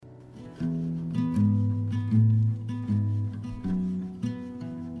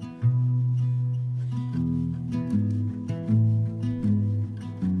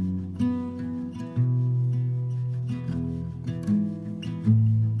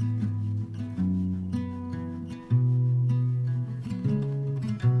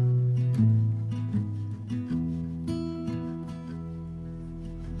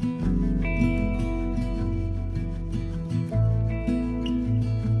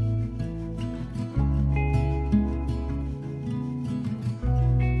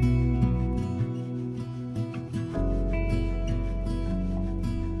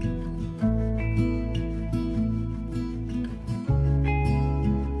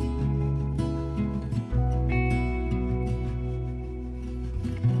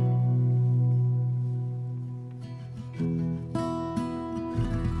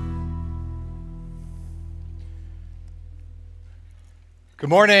Good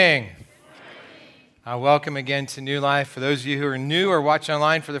morning. Welcome again to New Life. For those of you who are new or watching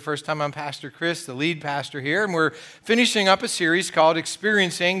online for the first time, I'm Pastor Chris, the lead pastor here, and we're finishing up a series called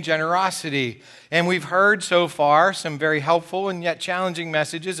Experiencing Generosity. And we've heard so far some very helpful and yet challenging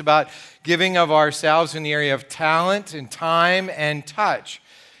messages about giving of ourselves in the area of talent and time and touch.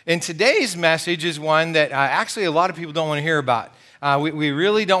 And today's message is one that actually a lot of people don't want to hear about. We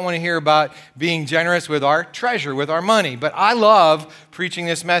really don't want to hear about being generous with our treasure, with our money. But I love preaching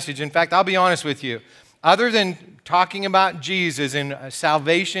this message. In fact, I'll be honest with you. Other than talking about Jesus and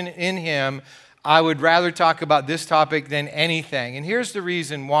salvation in Him, I would rather talk about this topic than anything. And here's the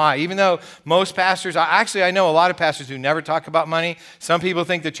reason why. Even though most pastors, I know a lot of pastors who never talk about money. Some people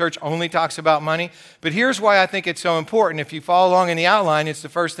think the church only talks about money. But here's why I think it's so important. If you follow along in the outline, it's the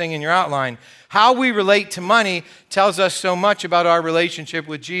first thing in your outline. How we relate to money tells us so much about our relationship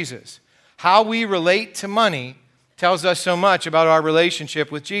with Jesus. How we relate to money tells us so much about our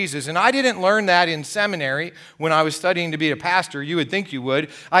relationship with Jesus. And I didn't learn that in seminary when I was studying to be a pastor. You would think you would.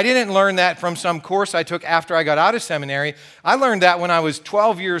 I didn't learn that from some course I took after I got out of seminary. I learned that when I was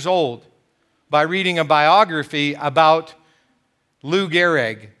 12 years old by reading a biography about Lou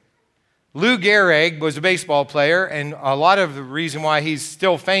Gehrig. Lou Gehrig was a baseball player, and a lot of the reason why he's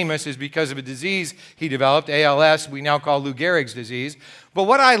still famous is because of a disease he developed, ALS, we now call Lou Gehrig's disease. But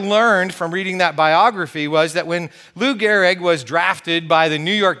what I learned from reading that biography was that when Lou Gehrig was drafted by the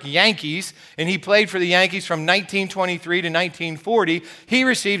New York Yankees, and he played for the Yankees from 1923 to 1940, he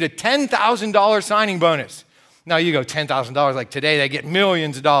received a $10,000 signing bonus. Now you go, $10,000, like today they get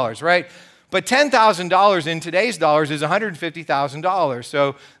millions of dollars, right? But $10,000 in today's dollars is $150,000.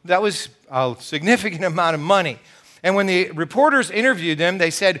 So that was a significant amount of money. And when the reporters interviewed him,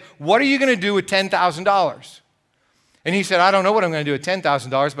 they said, "What are you going to do with $10,000? And he said, "I don't know what I'm going to do with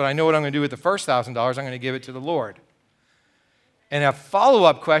 $10,000, but I know what I'm going to do with the first $1,000. I'm going to give it to the Lord." And a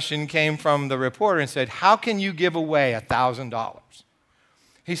follow-up question came from the reporter and said, "How can you give away $1,000?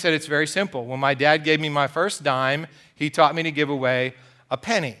 He said, "It's very simple. When my dad gave me my first dime, he taught me to give away a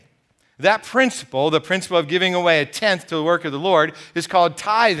penny." That principle, the principle of giving away a tenth to the work of the Lord, is called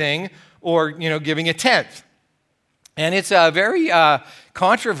tithing, or, giving a tenth. And it's a very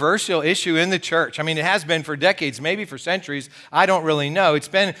controversial issue in the church. I mean, it has been for decades, maybe for centuries. I don't really know. It's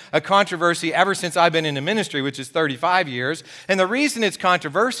been a controversy ever since I've been in the ministry, which is 35 years. And the reason it's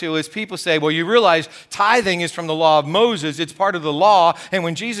controversial is people say, well, you realize tithing is from the law of Moses. It's part of the law. And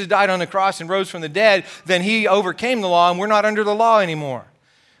when Jesus died on the cross and rose from the dead, then he overcame the law, and we're not under the law anymore.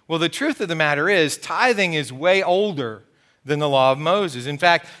 Well, the truth of the matter is, tithing is way older than the law of Moses. In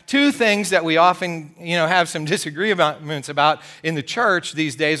fact, two things that we often, have some disagreements about in the church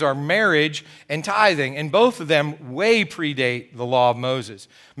these days are marriage and tithing, and both of them way predate the law of Moses.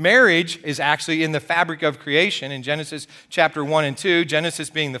 Marriage is actually in the fabric of creation in Genesis chapter 1 and 2,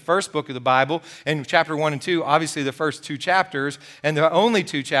 Genesis being the first book of the Bible, and chapter 1 and 2, obviously the first two chapters, and the only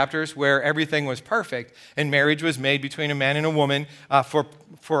two chapters where everything was perfect, and marriage was made between a man and a woman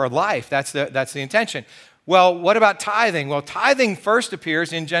for a life. That's the intention. Well, what about tithing? Well, tithing first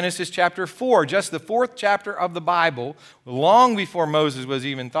appears in Genesis chapter 4, just the fourth chapter of the Bible, long before Moses was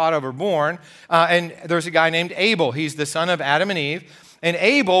even thought of or born. And there's a guy named Abel. He's the son of Adam and Eve. And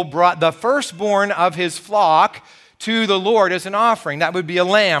Abel brought the firstborn of his flock to the Lord as an offering. That would be a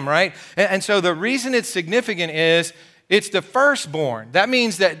lamb, right? And so the reason it's significant is it's the firstborn. That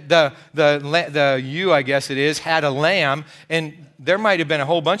means that the ewe, I guess it is, had a lamb, and there might have been a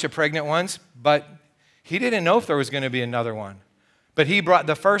whole bunch of pregnant ones, but he didn't know if there was going to be another one. But he brought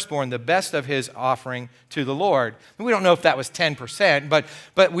the firstborn, the best of his offering, to the Lord. And we don't know if that was 10%,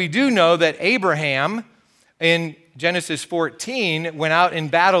 but we do know that Abraham, in Genesis 14, went out in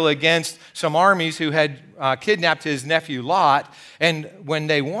battle against some armies who had kidnapped his nephew Lot. And when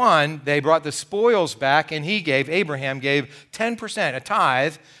they won, they brought the spoils back, and Abraham gave 10%, a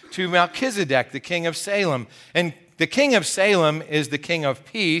tithe, to Melchizedek, the king of Salem. And the king of Salem is the king of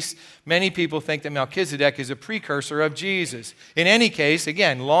peace. Many people think that Melchizedek is a precursor of Jesus. In any case,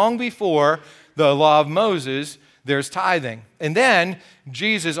 again, long before the law of Moses, there's tithing. And then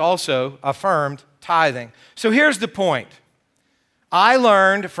Jesus also affirmed tithing. So here's the point. I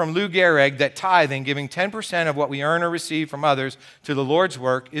learned from Lou Gehrig that tithing, giving 10% of what we earn or receive from others to the Lord's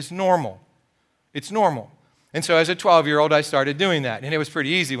work, is normal. It's normal. And so as a 12-year-old, I started doing that. And it was pretty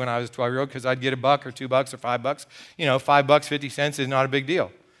easy when I was a 12-year-old because I'd get $1 or $2 or $5. $5, 50 cents is not a big deal.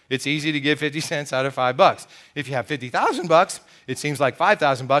 It's easy to give 50 cents out of $5. If you have $50,000, it seems like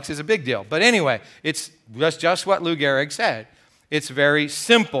 $5,000 is a big deal. But anyway, it's just what Lou Gehrig said. It's very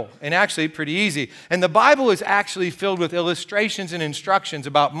simple and actually pretty easy. And the Bible is actually filled with illustrations and instructions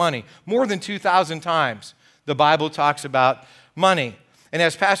about money. More than 2,000 times the Bible talks about money. And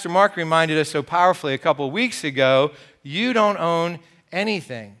as Pastor Mark reminded us so powerfully a couple of weeks ago, you don't own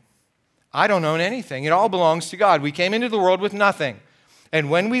anything. I don't own anything. It all belongs to God. We came into the world with nothing. And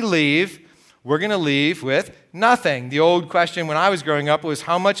when we leave, we're going to leave with nothing. The old question when I was growing up was,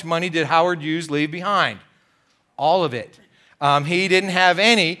 how much money did Howard Hughes leave behind? All of it. He didn't have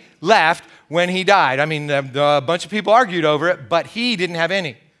any left when he died. I mean, a bunch of people argued over it, but he didn't have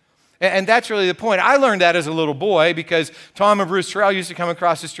any. And that's really the point. I learned that as a little boy because Tom and Bruce Terrell used to come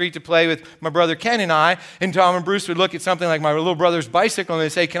across the street to play with my brother Ken and I, and Tom and Bruce would look at something like my little brother's bicycle and they'd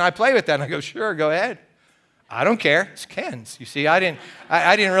say, "Can I play with that?" And I go, "Sure, go ahead." I don't care. It's Ken's. You see, I didn't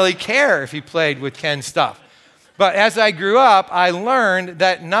really care if he played with Ken's stuff. But as I grew up, I learned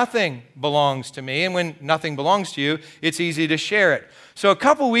that nothing belongs to me, and when nothing belongs to you, it's easy to share it. So a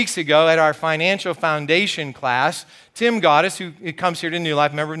couple weeks ago at our financial foundation class, Tim Goddess, who comes here to New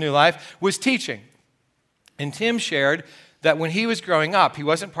Life, member of New Life, was teaching. And Tim shared that when he was growing up, he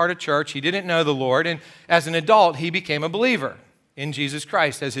wasn't part of church, he didn't know the Lord, and as an adult, he became a believer in Jesus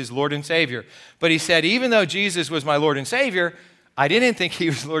Christ as his Lord and Savior. But he said, even though Jesus was my Lord and Savior, I didn't think he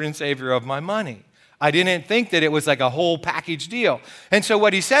was Lord and Savior of my money. I didn't think that it was like a whole package deal. And so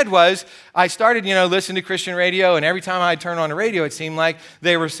what he said was, I started, listening to Christian radio, and every time I'd turn on the radio, it seemed like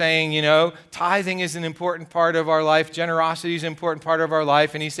they were saying, tithing is an important part of our life, generosity is an important part of our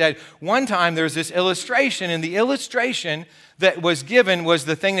life. And he said, one time there was this illustration, and the illustration that was given was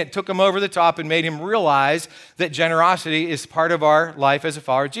the thing that took him over the top and made him realize that generosity is part of our life as a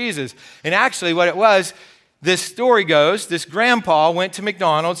follower of Jesus. And actually what it was, this story goes, this grandpa went to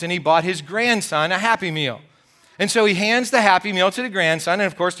McDonald's and he bought his grandson a Happy Meal. And so he hands the Happy Meal to the grandson, and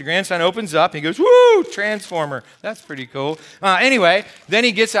of course the grandson opens up and he goes, "Woo, Transformer." That's pretty cool. Anyway, then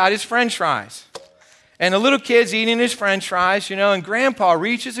he gets out his French fries. And the little kid's eating his French fries, and grandpa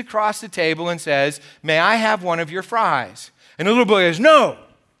reaches across the table and says, "May I have one of your fries?" And the little boy goes, "No,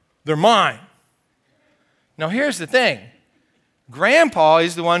 they're mine." Now here's the thing. Grandpa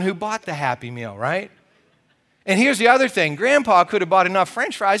is the one who bought the Happy Meal, right? And here's the other thing. Grandpa could have bought enough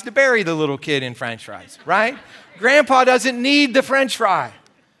French fries to bury the little kid in French fries, right? Grandpa doesn't need the French fry.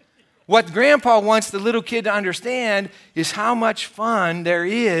 What Grandpa wants the little kid to understand is how much fun there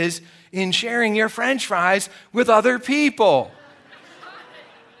is in sharing your French fries with other people.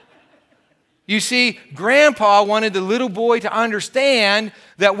 You see, Grandpa wanted the little boy to understand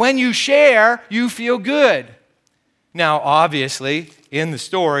that when you share, you feel good. Now, obviously, in the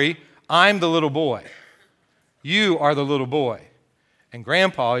story, I'm the little boy. You are the little boy, and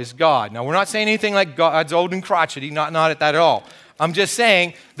Grandpa is God. Now, we're not saying anything like God's old and crotchety, not at that at all. I'm just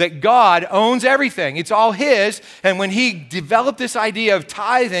saying that God owns everything. It's all His, and when He developed this idea of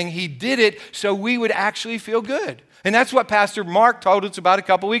tithing, He did it so we would actually feel good. And that's what Pastor Mark told us about a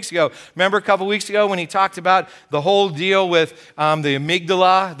couple weeks ago. Remember a couple weeks ago when he talked about the whole deal with the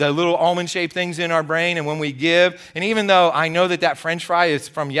amygdala, the little almond-shaped things in our brain, and when we give. And even though I know that French fry is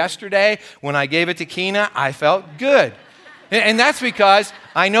from yesterday, when I gave it to Keena, I felt good. And that's because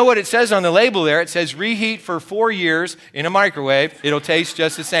I know what it says on the label there. It says reheat for 4 years in a microwave. It'll taste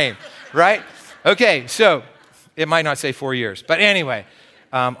just the same, right? Okay, so it might not say 4 years. But anyway,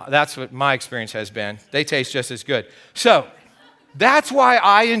 that's what my experience has been. They taste just as good. So that's why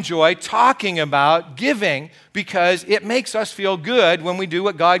I enjoy talking about giving, because it makes us feel good when we do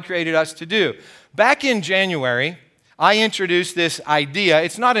what God created us to do. Back in January, I introduced this idea.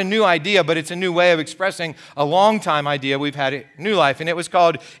 It's not a new idea, but it's a new way of expressing a long-time idea we've had at New Life, and it was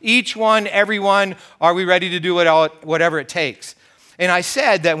called Each One, Everyone, Are We Ready to Do Whatever It Takes? And I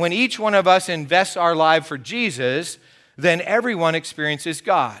said that when each one of us invests our life for Jesus, then everyone experiences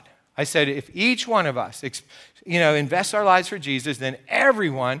God. I said if each one of us invests our lives for Jesus, then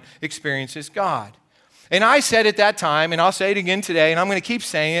everyone experiences God. And I said at that time, and I'll say it again today, and I'm going to keep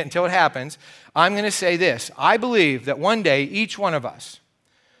saying it until it happens, I'm going to say this. I believe that one day each one of us,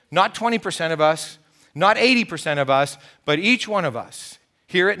 not 20% of us, not 80% of us, but each one of us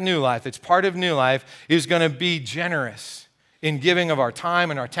here at New Life, it's part of New Life, is going to be generous in giving of our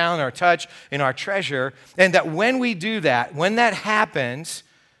time and our talent, our touch, and our treasure. And that when we do that, when that happens,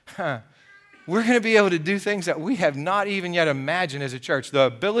 we're going to be able to do things that we have not even yet imagined as a church. The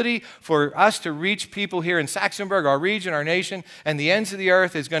ability for us to reach people here in Saxonburg, our region, our nation, and the ends of the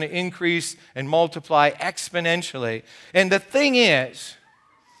earth is going to increase and multiply exponentially. And the thing is,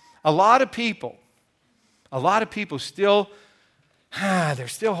 a lot of people still, they're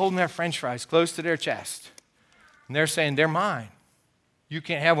still holding their French fries close to their chest. And they're saying, they're mine. You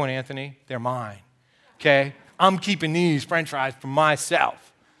can't have one, Anthony. They're mine. Okay? I'm keeping these French fries for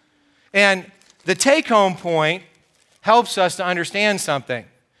myself. And the take-home point helps us to understand something.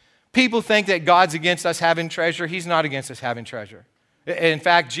 People think that God's against us having treasure. He's not against us having treasure. In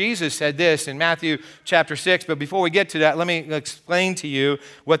fact, Jesus said this in Matthew chapter 6, but before we get to that, let me explain to you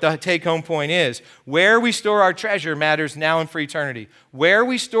what the take-home point is. Where we store our treasure matters now and for eternity. Where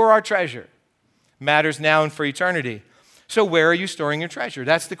we store our treasure matters now and for eternity. So where are you storing your treasure?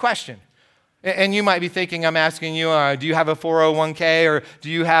 That's the question. And you might be thinking, I'm asking you, do you have a 401k, or do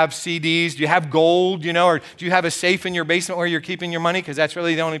you have CDs? Do you have gold, or do you have a safe in your basement where you're keeping your money? Because that's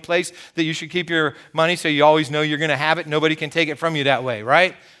really the only place that you should keep your money, so you always know you're going to have it. Nobody can take it from you that way,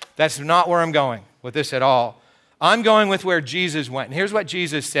 right? That's not where I'm going with this at all. I'm going with where Jesus went. And here's what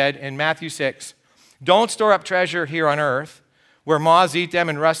Jesus said in Matthew 6. Don't store up treasure here on earth, where moths eat them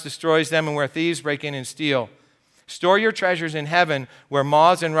and rust destroys them, and where thieves break in and steal. Store your treasures in heaven, where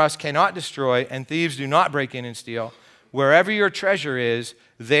moths and rust cannot destroy and thieves do not break in and steal. Wherever your treasure is,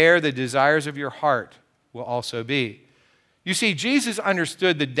 there the desires of your heart will also be. You see, Jesus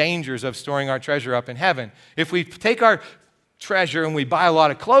understood the dangers of storing our treasure up in heaven. If we take our treasure and we buy a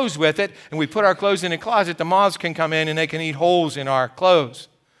lot of clothes with it, and we put our clothes in a closet, the moths can come in and they can eat holes in our clothes.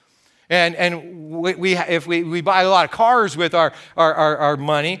 And if we buy a lot of cars with our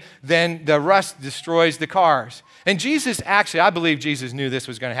money, then the rust destroys the cars. And Jesus, actually, I believe Jesus knew this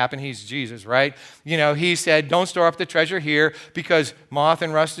was going to happen. He's Jesus, right? He said, don't store up the treasure here because moth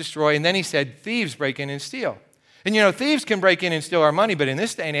and rust destroy. And then he said, thieves break in and steal. And thieves can break in and steal our money, but in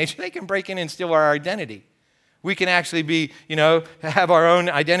this day and age, they can break in and steal our identity. We can actually be, have our own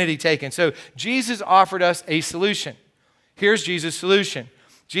identity taken. So Jesus offered us a solution. Here's Jesus' solution.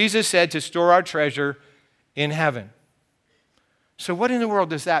 Jesus said to store our treasure in heaven. So what in the world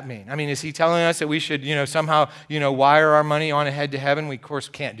does that mean? I mean, is he telling us that we should, somehow, wire our money on ahead to heaven? We, of course,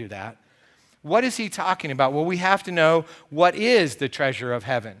 can't do that. What is he talking about? Well, we have to know what is the treasure of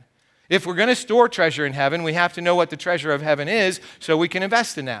heaven. If we're going to store treasure in heaven, we have to know what the treasure of heaven is so we can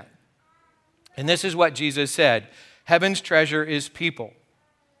invest in that. And this is what Jesus said. Heaven's treasure is people.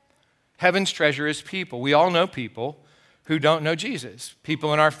 Heaven's treasure is people. We all know people who don't know Jesus.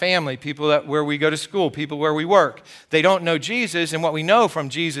 People in our family, people where we go to school, people where we work. They don't know Jesus, and what we know from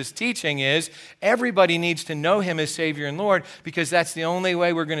Jesus' teaching is everybody needs to know him as Savior and Lord because that's the only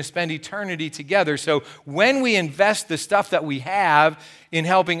way we're going to spend eternity together. So when we invest the stuff that we have in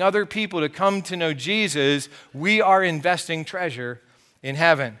helping other people to come to know Jesus, we are investing treasure in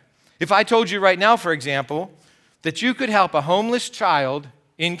heaven. If I told you right now, for example, that you could help a homeless child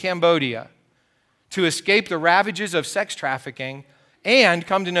in Cambodia to escape the ravages of sex trafficking and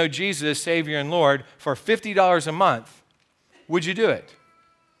come to know Jesus as Savior and Lord for $50 a month, would you do it?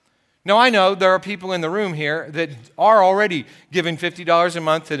 Now, I know there are people in the room here that are already giving $50 a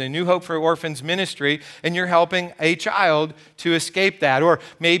month to the New Hope for Orphans ministry, and you're helping a child to escape that. Or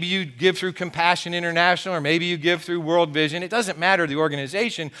maybe you give through Compassion International, or maybe you give through World Vision. It doesn't matter the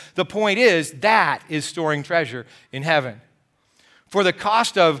organization. The point is that is storing treasure in heaven. For the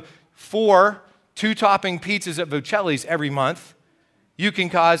cost of 4 two-topping pizzas at Bocelli's every month, you can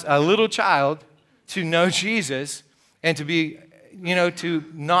cause a little child to know Jesus and to be, to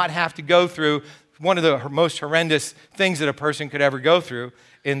not have to go through one of the most horrendous things that a person could ever go through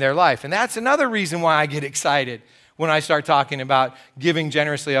in their life. And that's another reason why I get excited when I start talking about giving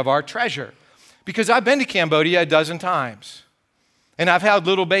generously of our treasure. Because I've been to Cambodia a dozen times, and I've had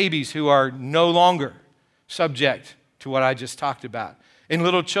little babies who are no longer subject to what I just talked about. And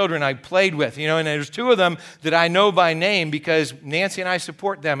little children I played with, and there's 2 of them that I know by name because Nancy and I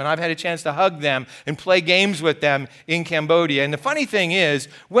support them, and I've had a chance to hug them and play games with them in Cambodia. And the funny thing is,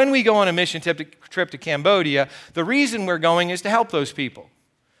 when we go on a mission trip to Cambodia, the reason we're going is to help those people.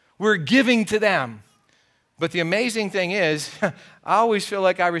 We're giving to them. But the amazing thing is, I always feel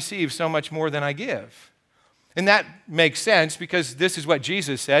like I receive so much more than I give. And that makes sense because this is what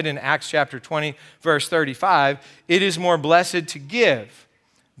Jesus said in Acts chapter 20, verse 35. It is more blessed to give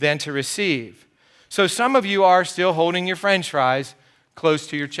than to receive. So some of you are still holding your French fries close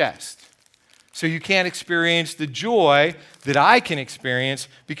to your chest. So you can't experience the joy that I can experience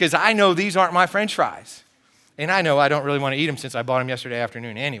because I know these aren't my French fries. And I know I don't really want to eat them since I bought them yesterday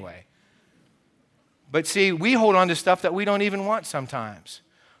afternoon anyway. But see, we hold on to stuff that we don't even want sometimes.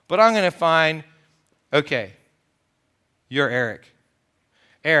 But I'm going to find, okay, you're Eric.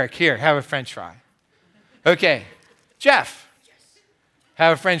 Eric, here, have a French fry. Okay, Jeff,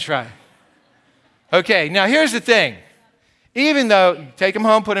 have a French fry. Okay, now here's the thing. Even though, take them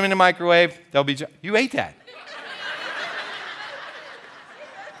home, put them in the microwave, they'll be, you ate that.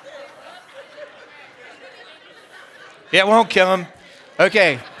 It won't kill them.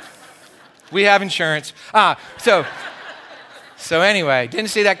 Okay, we have insurance. So anyway, didn't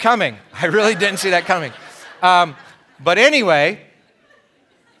see that coming. I really didn't see that coming. But anyway,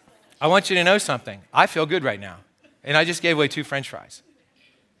 I want you to know something. I feel good right now. And I just gave away 2 French fries.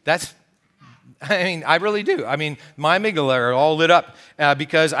 I really do. My amygdala are all lit up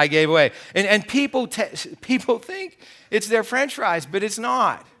because I gave away. And people think it's their French fries, but it's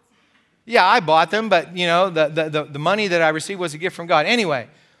not. Yeah, I bought them, but the money that I received was a gift from God. Anyway,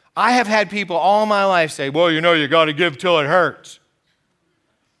 I have had people all my life say, well, you got to give till it hurts.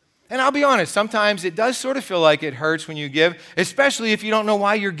 And I'll be honest, sometimes it does sort of feel like it hurts when you give, especially if you don't know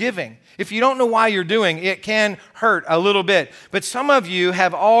why you're giving. If you don't know why you're doing, it can hurt a little bit. But some of you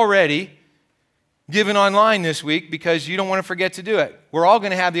have already given online this week because you don't want to forget to do it. We're all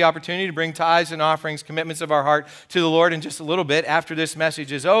going to have the opportunity to bring tithes and offerings, commitments of our heart to the Lord in just a little bit after this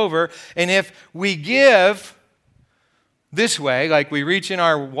message is over. And if we give this way, like we reach in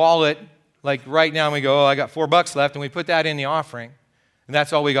our wallet, like right now and we go, I got $4 left, and we put that in the offering, and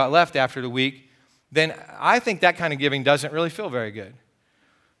that's all we got left after the week, then I think that kind of giving doesn't really feel very good.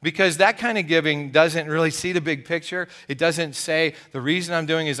 Because that kind of giving doesn't really see the big picture. It doesn't say, the reason I'm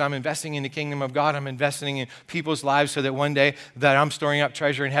doing is I'm investing in the kingdom of God. I'm investing in people's lives so that one day that I'm storing up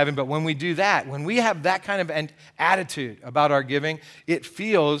treasure in heaven. But when we do that, when we have that kind of an attitude about our giving, it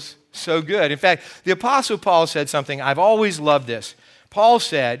feels so good. In fact, the Apostle Paul said something. I've always loved this. Paul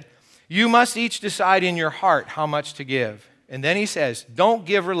said, you must each decide in your heart how much to give. And then he says, don't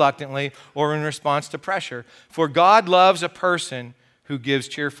give reluctantly or in response to pressure, for God loves a person who gives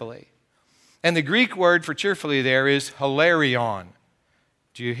cheerfully. And the Greek word for cheerfully there is hilarion.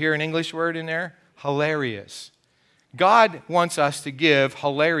 Do you hear an English word in there? Hilarious. God wants us to give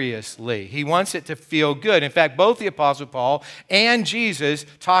hilariously. He wants it to feel good. In fact, both the Apostle Paul and Jesus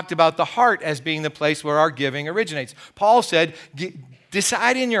talked about the heart as being the place where our giving originates. Paul said,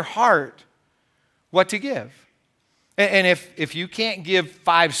 decide in your heart what to give. And if you can't give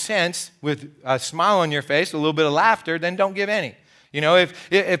 5 cents with a smile on your face, a little bit of laughter, then don't give any.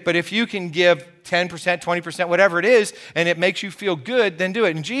 But if you can give 10%, 20%, whatever it is, and it makes you feel good, then do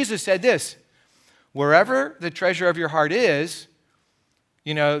it. And Jesus said this, wherever the treasure of your heart is,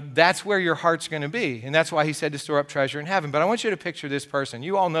 that's where your heart's going to be. And that's why he said to store up treasure in heaven. But I want you to picture this person.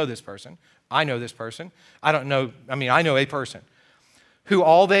 You all know this person. I know this person. I know a person who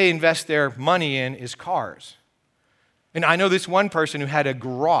all they invest their money in is cars. And I know this one person who had a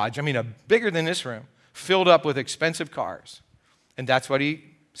garage, bigger than this room, filled up with expensive cars. And that's what he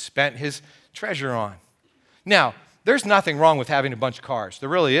spent his treasure on. Now, there's nothing wrong with having a bunch of cars. There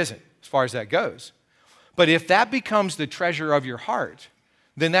really isn't, as far as that goes. But if that becomes the treasure of your heart,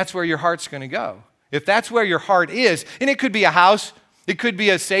 then that's where your heart's going to go. If that's where your heart is, and it could be a house, it could be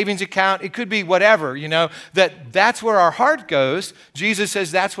a savings account, it could be whatever, that's where our heart goes. Jesus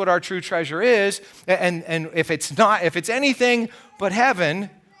says that's what our true treasure is. And if it's anything but heaven,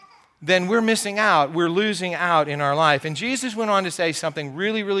 then we're missing out. We're losing out in our life. And Jesus went on to say something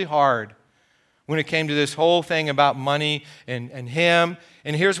really, really hard when it came to this whole thing about money and him.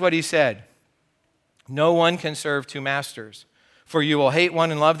 And here's what he said. No one can serve 2 masters, for you will hate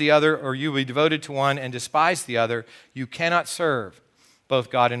one and love the other, or you will be devoted to one and despise the other. You cannot serve both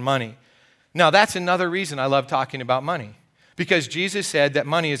God and money. Now, that's another reason I love talking about money, because Jesus said that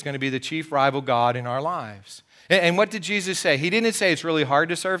money is going to be the chief rival god in our lives. And what did Jesus say? He didn't say it's really hard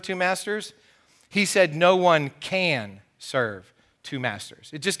to serve 2 masters. He said no one can serve 2 masters.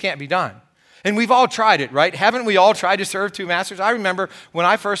 It just can't be done. And we've all tried it, right? Haven't we all tried to serve 2 masters? I remember when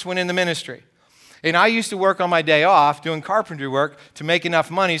I first went in the ministry. And I used to work on my day off doing carpentry work to make enough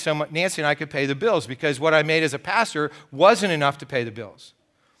money so Nancy and I could pay the bills, because what I made as a pastor wasn't enough to pay the bills.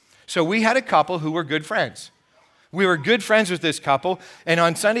 So we had a couple who were good friends. We were good friends with this couple, and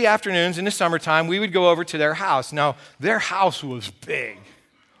on Sunday afternoons in the summertime, we would go over to their house. Now, their house was big.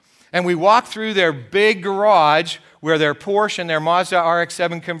 And we walked through their big garage where their Porsche and their Mazda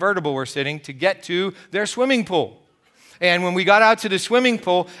RX-7 convertible were sitting to get to their swimming pool. And when we got out to the swimming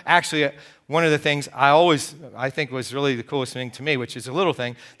pool, actually, one of the things I think was really the coolest thing to me, which is a little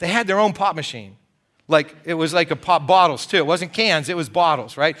thing, they had their own pop machine. It was like a pop bottles too. It wasn't cans, it was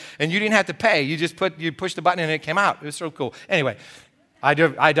bottles, right? And you didn't have to pay. You pushed the button and it came out. It was so cool. Anyway, I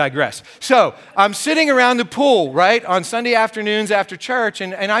digress. So I'm sitting around the pool, right, on Sunday afternoons after church,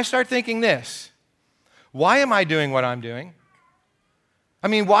 and I start thinking this. Why am I doing what I'm doing?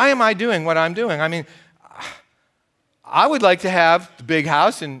 Why am I doing what I'm doing? I would like to have the big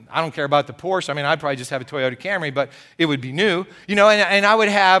house, and I don't care about the Porsche. I'd probably just have a Toyota Camry, but it would be new, and I would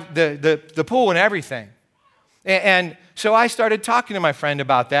have the pool and everything. And so I started talking to my friend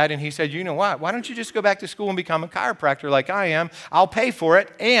about that, and he said, you know what? Why don't you just go back to school and become a chiropractor like I am? I'll pay for it,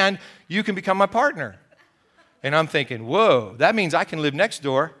 and you can become my partner. And I'm thinking, whoa, that means I can live next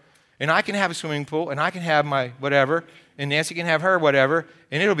door, and I can have a swimming pool, and I can have my whatever, and Nancy can have her, whatever,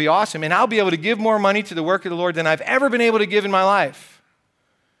 and it'll be awesome. And I'll be able to give more money to the work of the Lord than I've ever been able to give in my life.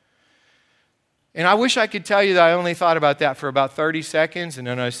 And I wish I could tell you that I only thought about that for about 30 seconds, and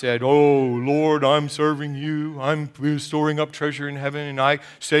then I said, oh, Lord, I'm serving you. I'm storing up treasure in heaven, and I'm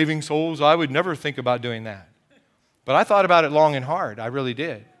saving souls. I would never think about doing that. But I thought about it long and hard. I really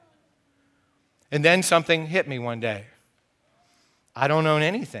did. And then something hit me one day. I don't own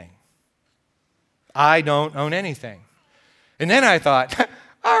anything. I don't own anything. And then I thought,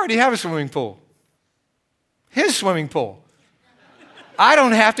 I already have a swimming pool. His swimming pool. I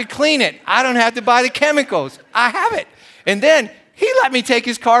don't have to clean it. I don't have to buy the chemicals. I have it. And then he let me take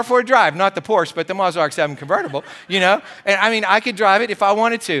his car for a drive. Not the Porsche, but the Mazda RX-7 convertible, And I mean, I could drive it if I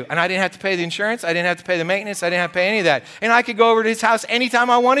wanted to. And I didn't have to pay the insurance. I didn't have to pay the maintenance. I didn't have to pay any of that. And I could go over to his house anytime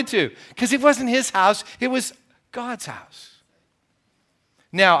I wanted to. Because it wasn't his house. It was God's house.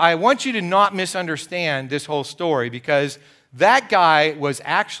 Now, I want you to not misunderstand this whole story, because that guy was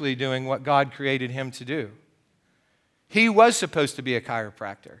actually doing what God created him to do. He was supposed to be a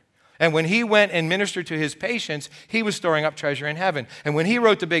chiropractor. And when he went and ministered to his patients, he was storing up treasure in heaven. And when he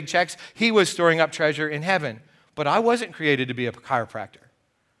wrote the big checks, he was storing up treasure in heaven. But I wasn't created to be a chiropractor.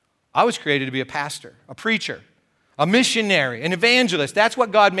 I was created to be a pastor, a preacher, a missionary, an evangelist. That's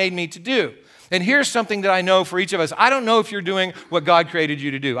what God made me to do. And here's something that I know for each of us. I don't know if you're doing what God created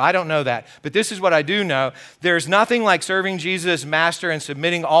you to do. I don't know that. But this is what I do know. There's nothing like serving Jesus as master and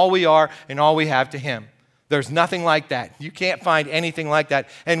submitting all we are and all we have to him. There's nothing like that. You can't find anything like that.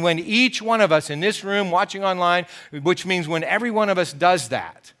 And when each one of us in this room, watching online, which means when every one of us does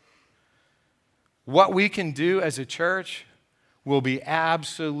that, what we can do as a church will be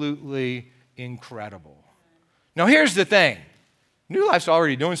absolutely incredible. Now, here's the thing. New Life's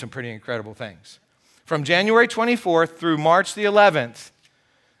already doing some pretty incredible things. From January 24th through March the 11th,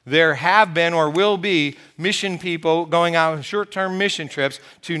 there have been or will be mission people going out on short-term mission trips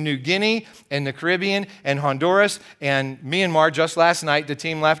to New Guinea and the Caribbean and Honduras and Myanmar just last night. The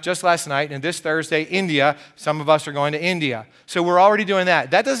team left just last night. And this Thursday, India. Some of us are going to India. So we're already doing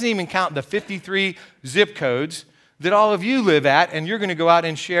that. That doesn't even count the 53 zip codes that all of you live at, and you're going to go out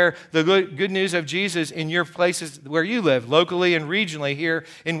and share the good news of Jesus in your places where you live, locally and regionally here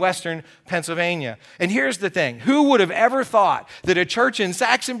in Western Pennsylvania. And here's the thing. Who would have ever thought that a church in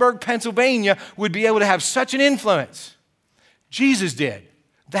Saxonburg, Pennsylvania would be able to have such an influence? Jesus did.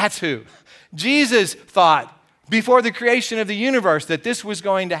 That's who. Jesus thought before the creation of the universe that this was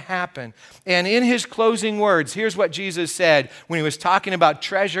going to happen. And in his closing words, here's what Jesus said when he was talking about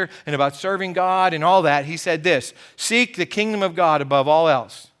treasure and about serving God and all that. He said this: seek the kingdom of God above all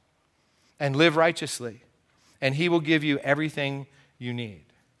else and live righteously, and he will give you everything you need.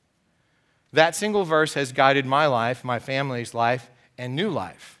 That single verse has guided my life, my family's life, and New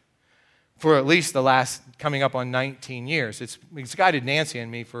Life for at least the last coming up on 19 years. It's guided Nancy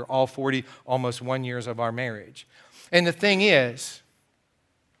and me for all 40, almost 1 years of our marriage. And the thing is,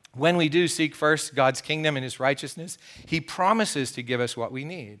 when we do seek first God's kingdom and his righteousness, he promises to give us what we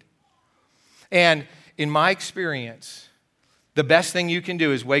need. And in my experience, the best thing you can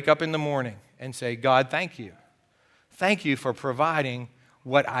do is wake up in the morning and say, God, thank you. Thank you for providing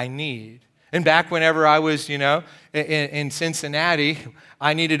what I need. And back whenever I was, in Cincinnati,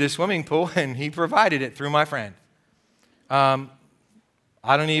 I needed a swimming pool, and he provided it through my friend. I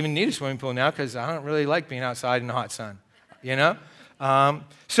don't even need a swimming pool now because I don't really like being outside in the hot sun,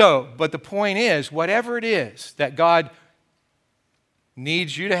 But the point is, whatever it is that God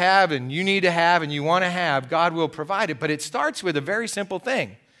needs you to have and you need to have and you want to have, God will provide it. But it starts with a very simple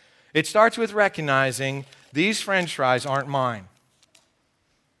thing. It starts with recognizing these French fries aren't mine.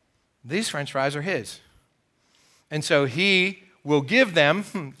 These French fries are his. And so he will give them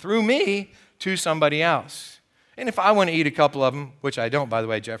through me to somebody else. And if I want to eat a couple of them, which I don't, by the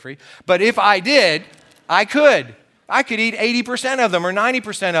way, Jeffrey, but if I did, I could. I could eat 80% of them or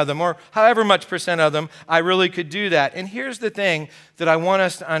 90% of them or however much percent of them. I really could do that. And here's the thing that I want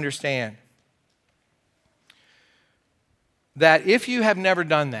us to understand. That if you have never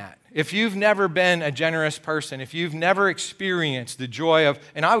done that, if you've never been a generous person, if you've never experienced the joy of,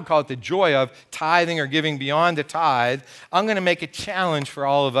 and I would call it the joy of tithing or giving beyond the tithe, I'm going to make a challenge for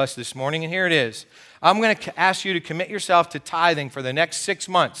all of us this morning, and here it is. I'm going to ask you to commit yourself to tithing for the next 6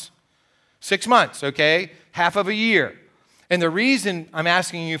 months. 6 months, okay? Half of a year. And the reason I'm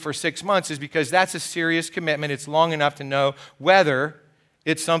asking you for 6 months is because that's a serious commitment. It's long enough to know whether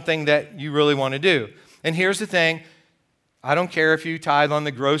it's something that you really want to do. And here's the thing. I don't care if you tithe on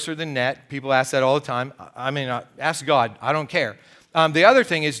the gross or the net. People ask that all the time. Ask God. I don't care. The other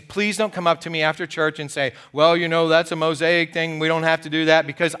thing is, please don't come up to me after church and say, well, that's a Mosaic thing. We don't have to do that.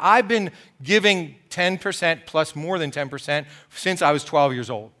 Because I've been giving 10% plus more than 10% since I was 12 years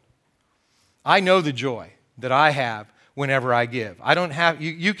old. I know the joy that I have whenever I give. I don't have,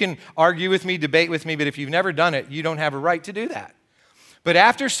 you can argue with me, debate with me, but if you've never done it, you don't have a right to do that. But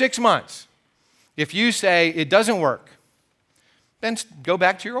after 6 months, if you say it doesn't work, then go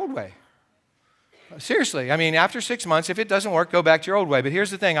back to your old way. Seriously, I mean, after 6 months, if it doesn't work, go back to your old way. But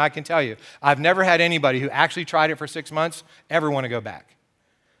here's the thing I can tell you. I've never had anybody who actually tried it for 6 months ever want to go back.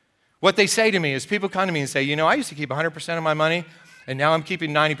 What they say to me is people come to me and say, I used to keep 100% of my money, and now I'm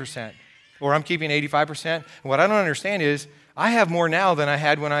keeping 90%, or I'm keeping 85%. And what I don't understand is I have more now than I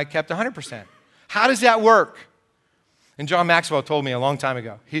had when I kept 100%. How does that work? And John Maxwell told me a long time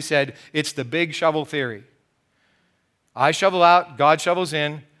ago. He said, it's the big shovel theory. I shovel out, God shovels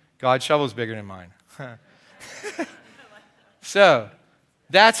in, God's shovel is bigger than mine. So,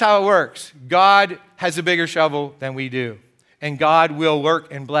 that's how it works. God has a bigger shovel than we do. And God will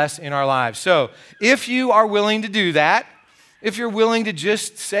work and bless in our lives. So, if you are willing to do that, if you're willing to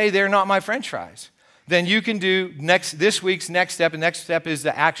just say they're not my French fries, then you can do this week's next step. The next step is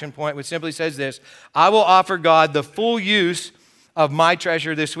the action point, which simply says this: I will offer God the full use of my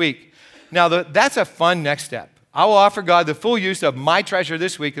treasure this week. Now, that's a fun next step. I will offer God the full use of my treasure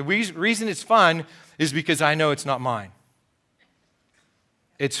this week. The reason it's fun is because I know it's not mine.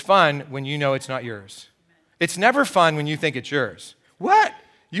 It's fun when you know it's not yours. It's never fun when you think it's yours. What?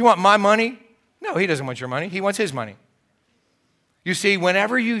 You want my money? No, he doesn't want your money. He wants his money. You see,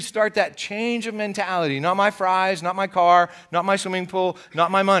 whenever you start that change of mentality, not my fries, not my car, not my swimming pool, not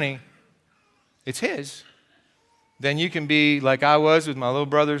my money, it's his, then you can be like I was with my little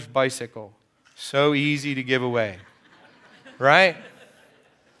brother's bicycle. So easy to give away, right?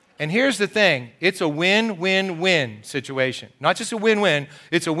 And here's the thing. It's a win-win-win situation. Not just a win-win,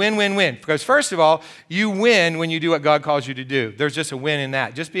 it's a win-win-win. Because first of all, you win when you do what God calls you to do. There's just a win in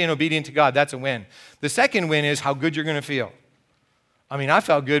that. Just being obedient to God, that's a win. The second win is how good you're going to feel. I mean, I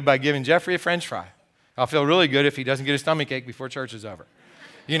felt good by giving Jeffrey a French fry. I'll feel really good if he doesn't get a stomachache before church is over.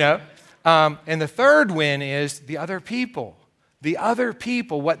 And the third win is the other people. The other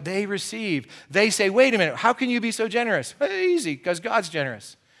people, what they receive. They say, wait a minute, how can you be so generous? Well, easy, because God's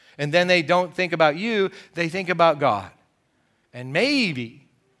generous. And then they don't think about you, they think about God. And maybe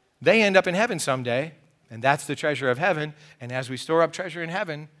they end up in heaven someday, and that's the treasure of heaven. And as we store up treasure in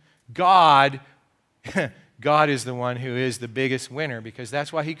heaven, God is the one who is the biggest winner, because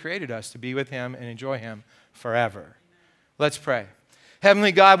that's why he created us, to be with him and enjoy him forever. Let's pray.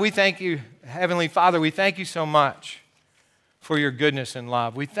 Heavenly God, we thank you. Heavenly Father, we thank you so much for your goodness and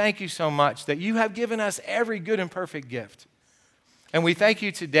love. We thank you so much that you have given us every good and perfect gift. And we thank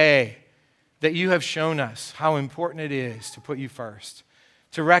you today that you have shown us how important it is to put you first,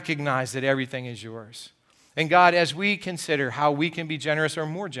 to recognize that everything is yours. And God, as we consider how we can be generous or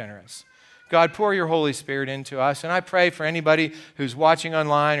more generous, God, pour your Holy Spirit into us. And I pray for anybody who's watching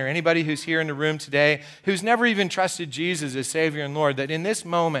online or anybody who's here in the room today who's never even trusted Jesus as Savior and Lord, that in this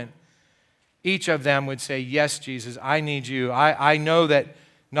moment, each of them would say, yes, Jesus, I need you. I know that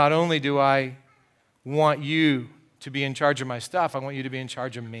not only do I want you to be in charge of my stuff, I want you to be in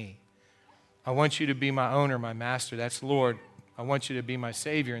charge of me. I want you to be my owner, my master. That's Lord. I want you to be my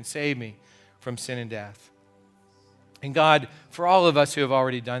Savior and save me from sin and death. And God, for all of us who have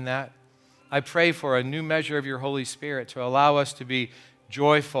already done that, I pray for a new measure of your Holy Spirit to allow us to be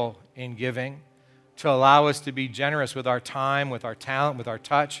joyful in giving, to allow us to be generous with our time, with our talent, with our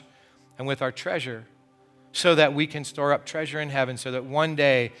touch, and with our treasure, so that we can store up treasure in heaven, so that one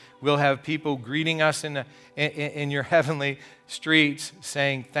day we'll have people greeting us in your heavenly streets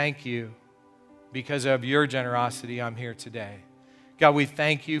saying, thank you, because of your generosity, I'm here today. God, we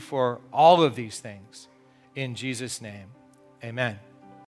thank you for all of these things. In Jesus' name, amen.